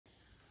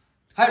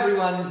Hi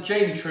everyone,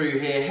 Jamie True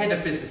here, Head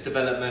of Business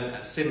Development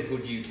at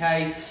Simpled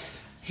UK,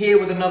 here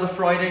with another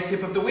Friday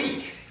tip of the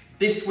week.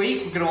 This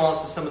week we're going to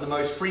answer some of the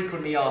most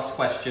frequently asked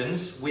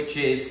questions, which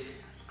is,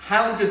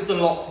 how does the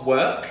lock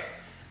work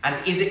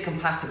and is it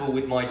compatible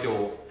with my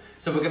door?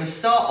 So we're going to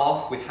start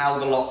off with how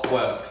the lock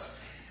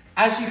works.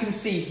 As you can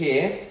see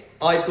here,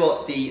 I've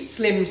got the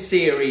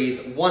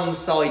SlimSeries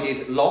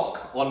one-sided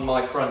lock on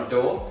my front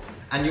door,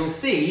 and you'll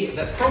see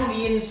that from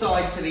the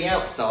inside to the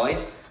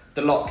outside,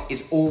 the lock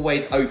is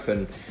always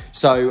open.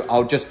 So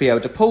I'll just be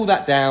able to pull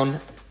that down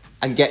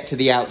and get to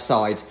the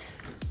outside.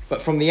 But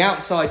from the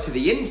outside to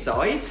the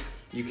inside,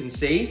 you can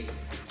see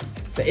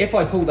that if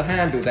I pull the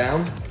handle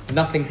down,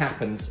 nothing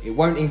happens. It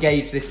won't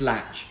engage this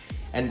latch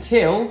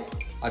until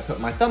I put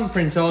my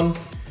thumbprint on,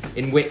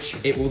 in which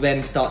it will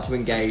then start to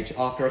engage.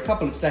 After a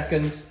couple of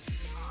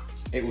seconds,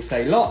 it will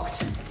say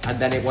locked, and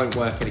then it won't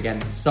work again.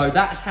 So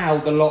that's how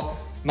the lock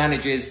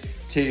manages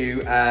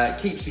to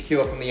keep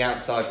secure from the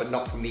outside but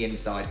not from the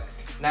inside.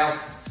 Now,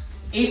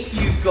 if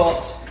you've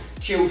got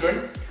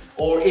children,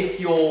 or if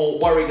you're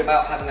worried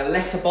about having a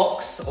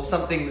letterbox or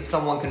something that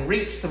someone can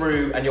reach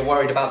through and you're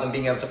worried about them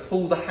being able to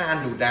pull the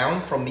handle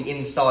down from the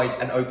inside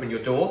and open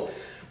your door,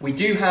 we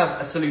do have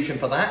a solution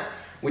for that,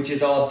 which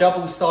is our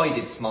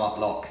double-sided smart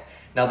lock.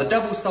 Now, the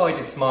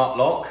double-sided smart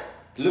lock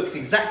looks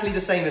exactly the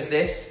same as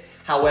this.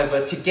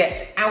 However, to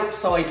get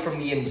outside from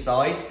the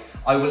inside,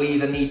 I will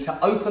either need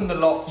to open the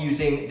lock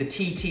using the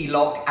TT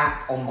Lock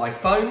app on my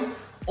phone,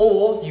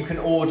 or you can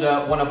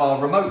order one of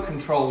our remote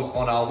controls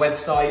on our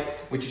website,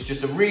 which is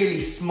just a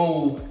really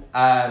small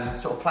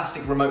sort of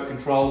plastic remote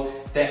control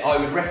that I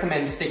would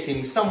recommend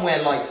sticking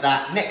somewhere like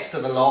that next to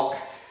the lock,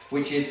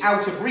 which is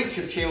out of reach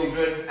of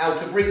children,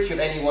 out of reach of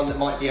anyone that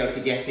might be able to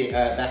get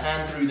their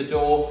hand through the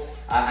door,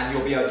 and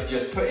you'll be able to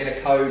just put in a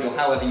code or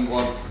however you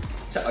want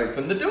to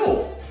open the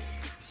door.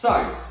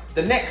 So,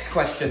 the next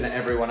question that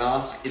everyone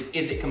asks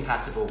is it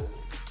compatible?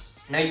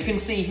 Now you can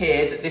see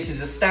here that this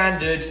is a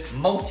standard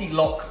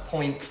multi-lock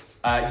point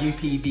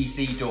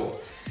UPVC door.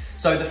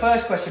 So the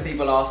first question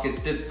people ask is,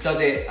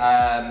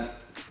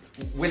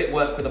 will it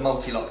work with a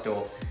multi-lock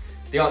door?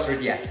 The answer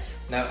is yes.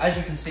 Now as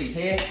you can see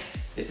here,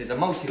 this is a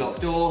multi-lock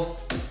door,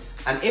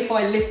 and if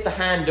I lift the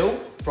handle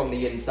from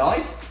the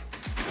inside,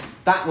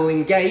 that will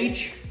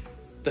engage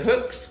the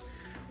hooks,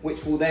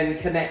 which will then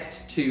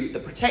connect to the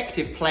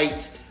protective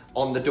plate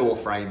on the door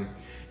frame.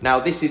 Now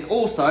this is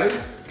also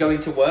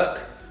going to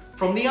work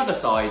from the other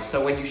side.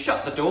 So when you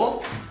shut the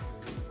door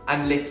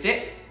and lift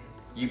it,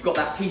 you've got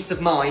that peace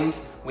of mind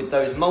with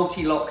those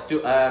multi-lock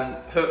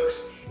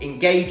hooks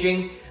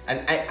engaging and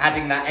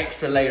adding that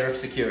extra layer of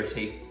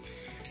security.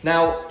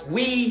 Now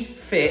we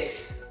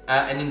fit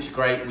and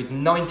integrate with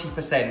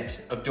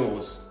 90% of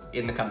doors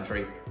in the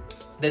country.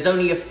 There's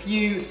only a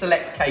few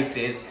select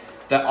cases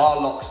that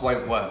our locks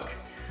won't work.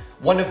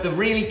 One of the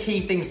really key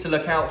things to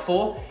look out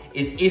for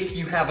is if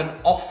you have an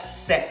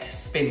offset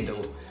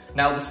spindle.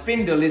 Now the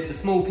spindle is the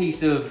small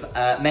piece of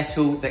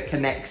metal that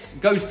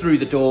goes through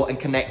the door and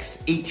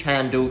connects each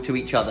handle to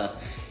each other.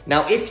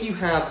 Now if you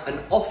have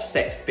an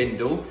offset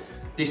spindle,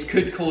 this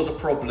could cause a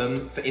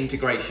problem for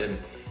integration.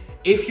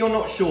 If you're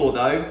not sure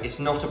though, it's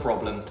not a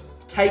problem.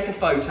 Take a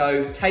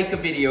photo, take a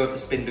video of the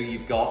spindle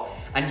you've got,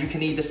 and you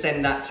can either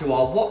send that to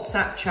our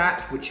WhatsApp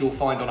chat, which you'll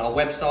find on our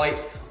website,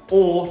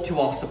 or to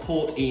our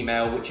support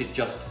email, which is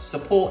just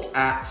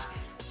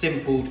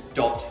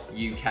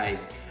support@simpled.uk,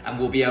 and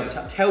we'll be able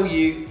to tell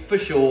you for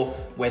sure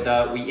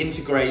whether we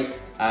integrate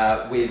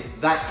with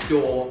that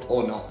door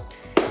or not.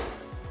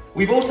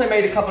 We've also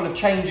made a couple of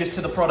changes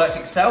to the product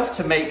itself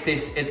to make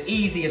this as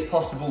easy as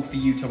possible for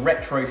you to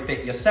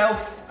retrofit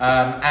yourself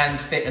and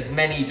fit as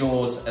many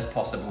doors as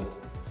possible.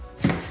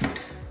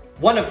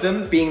 One of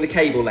them being the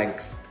cable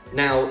length.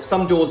 Now,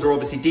 some doors are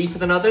obviously deeper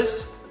than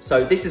others,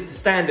 so this is the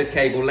standard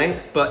cable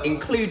length, but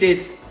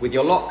included with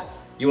your lock,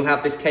 you'll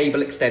have this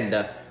cable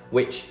extender,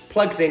 which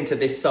plugs into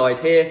this side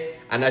here,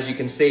 and as you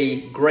can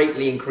see,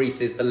 greatly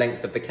increases the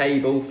length of the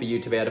cable for you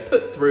to be able to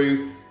put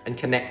through and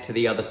connect to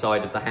the other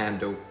side of the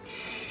handle.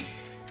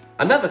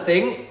 Another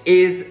thing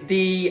is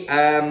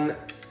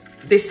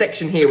this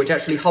section here, which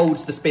actually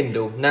holds the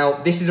spindle.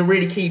 Now, this is a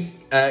really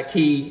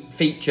key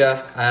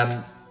feature,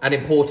 an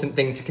important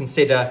thing to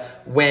consider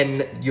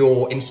when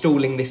you're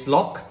installing this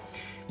lock.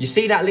 You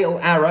see that little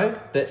arrow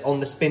that's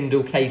on the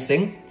spindle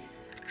casing?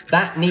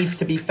 That needs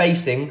to be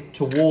facing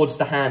towards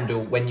the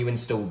handle when you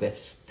install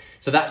this.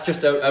 So that's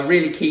just a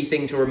really key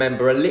thing to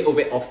remember, a little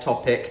bit off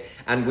topic,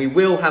 and we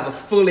will have a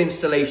full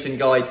installation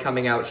guide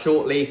coming out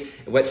shortly,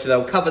 which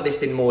they'll cover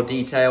this in more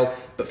detail.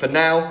 But for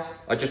now,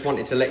 I just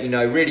wanted to let you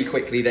know really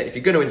quickly that if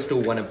you're going to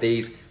install one of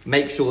these,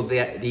 make sure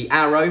the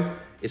arrow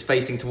is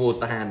facing towards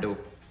the handle.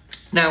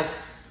 Now,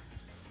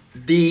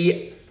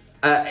 the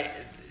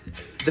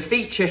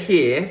feature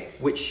here,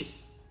 which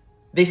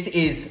this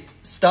is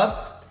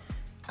stub,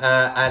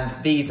 and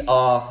these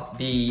are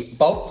the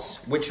bolts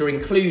which are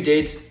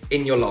included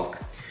in your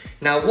lock.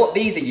 Now what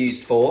these are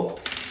used for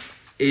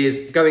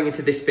is going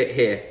into this bit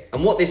here,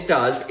 and what this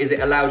does is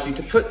it allows you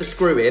to put the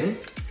screw in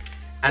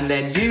and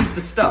then use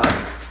the stub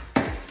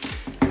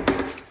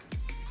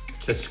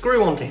to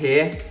screw onto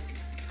here.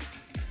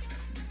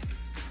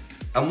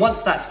 And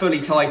once that's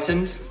fully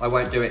tightened, I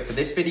won't do it for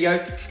this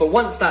video, but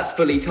once that's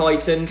fully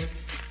tightened,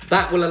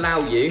 that will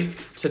allow you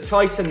to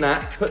tighten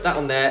that, put that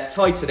on there,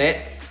 tighten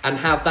it, and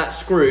have that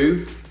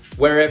screw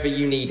wherever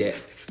you need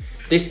it.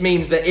 This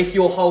means that if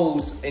your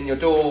holes in your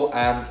door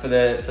for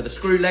the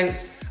screw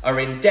lengths are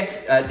in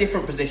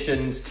different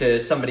positions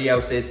to somebody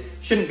else's,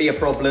 shouldn't be a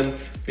problem,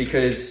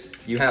 because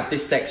you have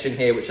this section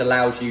here which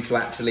allows you to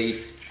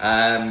actually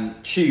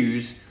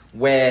choose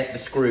where the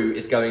screw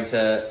is going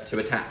to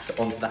attach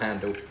onto the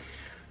handle.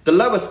 The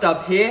lower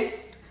stub here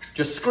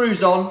just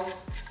screws on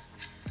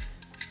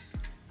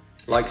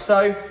like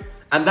so,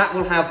 and that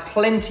will have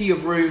plenty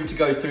of room to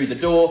go through the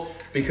door,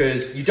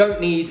 because you don't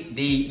need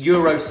the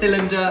Euro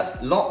cylinder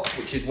lock,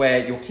 which is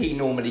where your key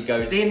normally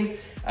goes in,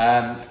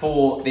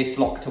 for this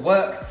lock to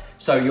work.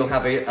 So you'll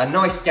have a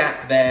nice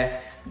gap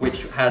there,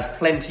 which has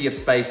plenty of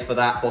space for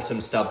that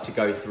bottom stub to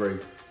go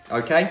through,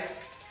 okay?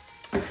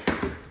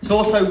 It's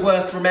also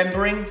worth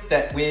remembering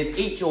that with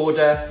each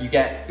order, you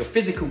get your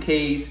physical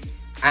keys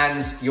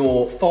and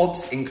your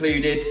fobs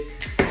included.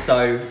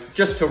 So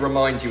just to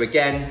remind you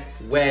again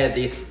where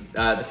this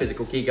the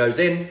physical key goes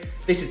in,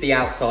 this is the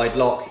outside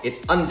lock.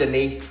 It's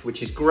underneath,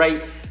 which is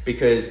great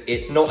because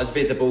it's not as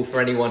visible for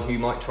anyone who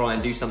might try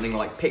and do something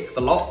like pick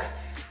the lock,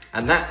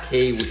 and that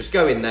key will just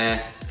go in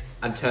there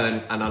and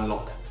turn and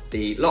unlock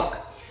the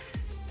lock.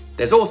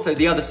 There's also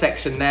the other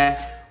section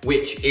there,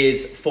 which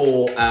is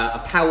for a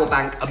power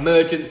bank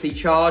emergency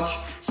charge.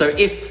 So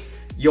if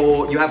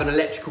you have an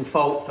electrical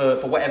fault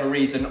for whatever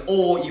reason,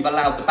 or you've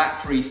allowed the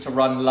batteries to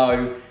run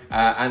low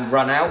and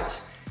run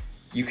out,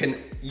 you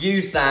can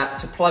use that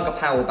to plug a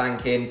power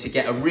bank in to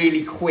get a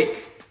really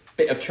quick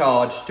bit of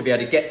charge to be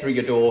able to get through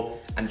your door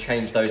and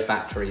change those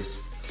batteries.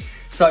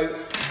 So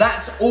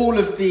that's all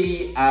of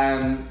the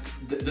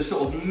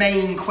sort of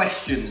main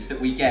questions that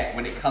we get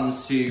when it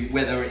comes to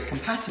whether it's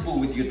compatible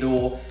with your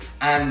door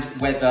and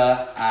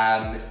whether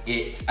and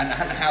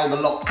how the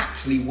lock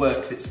actually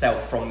works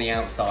itself from the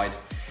outside.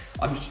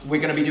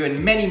 We're going to be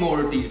doing many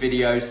more of these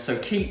videos, so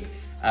keep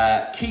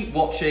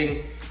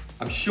watching.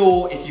 I'm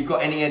sure if you've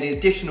got any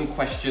additional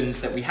questions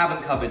that we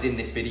haven't covered in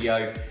this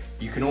video,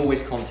 you can always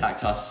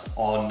contact us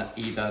on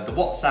either the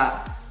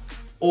WhatsApp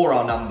or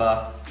our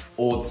number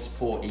or the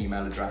support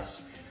email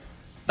address.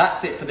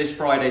 That's it for this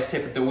Friday's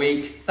tip of the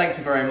week. Thank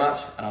you very much,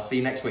 and I'll see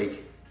you next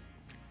week.